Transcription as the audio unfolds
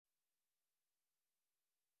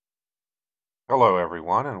Hello,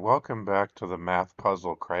 everyone, and welcome back to the Math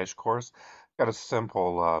Puzzle Crash Course. Got a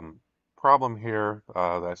simple problem here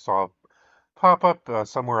that I saw pop up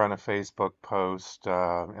somewhere on a Facebook post in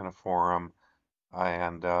a forum,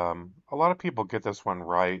 and a lot of people get this one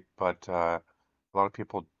right, but a lot of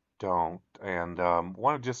people don't. And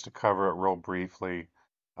wanted just to cover it real briefly.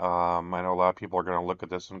 I know a lot of people are going to look at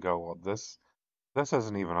this and go, "Well, this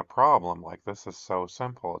isn't even a problem. Like this is so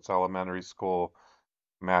simple. It's elementary school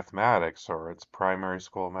mathematics or it's primary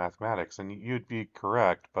school mathematics." And you'd be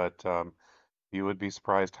correct, but you would be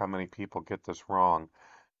surprised how many people get this wrong.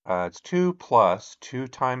 It's 2 plus 2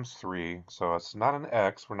 times 3, so it's not an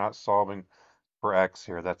x. We're not solving for x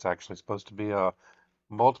here. That's actually supposed to be a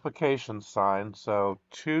multiplication sign. So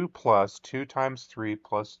 2 plus 2 times 3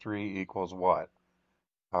 plus 3 equals what?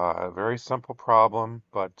 A very simple problem,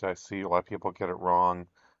 but I see a lot of people get it wrong.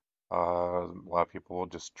 A lot of people will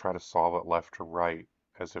just try to solve it left to right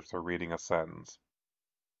as if they're reading a sentence.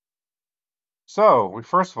 So,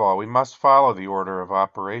 first of all, we must follow the order of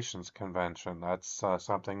operations convention. That's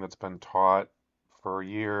something that's been taught for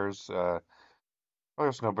years.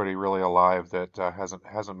 There's nobody really alive that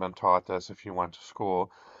hasn't been taught this if you went to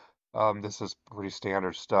school. This is pretty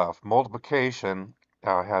standard stuff. Multiplication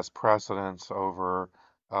has precedence over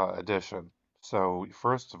addition. So,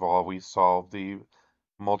 first of all, we solve the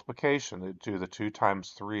multiplication. Do the 2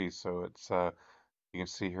 times 3. So it's you can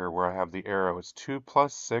see here where I have the arrow. It's 2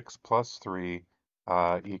 plus 6 plus 3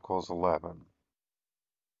 equals 11.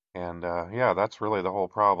 And yeah, that's really the whole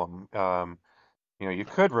problem. You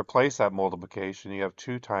could replace that multiplication. You have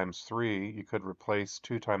 2 times 3. You could replace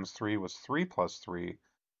 2 times 3 with 3 plus 3,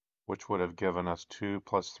 which would have given us 2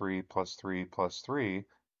 plus 3 plus 3 plus 3.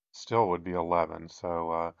 Still would be 11.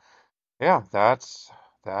 So yeah,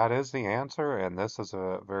 that is the answer, and this is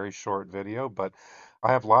a very short video, but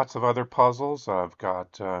I have lots of other puzzles. I've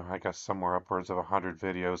got, I guess, somewhere upwards of 100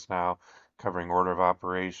 videos now covering order of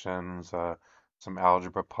operations, some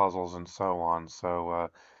algebra puzzles, and so on. So,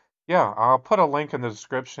 yeah, I'll put a link in the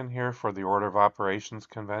description here for the order of operations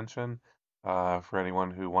convention for anyone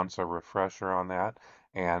who wants a refresher on that.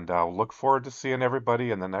 And I'll look forward to seeing everybody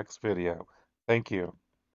in the next video. Thank you.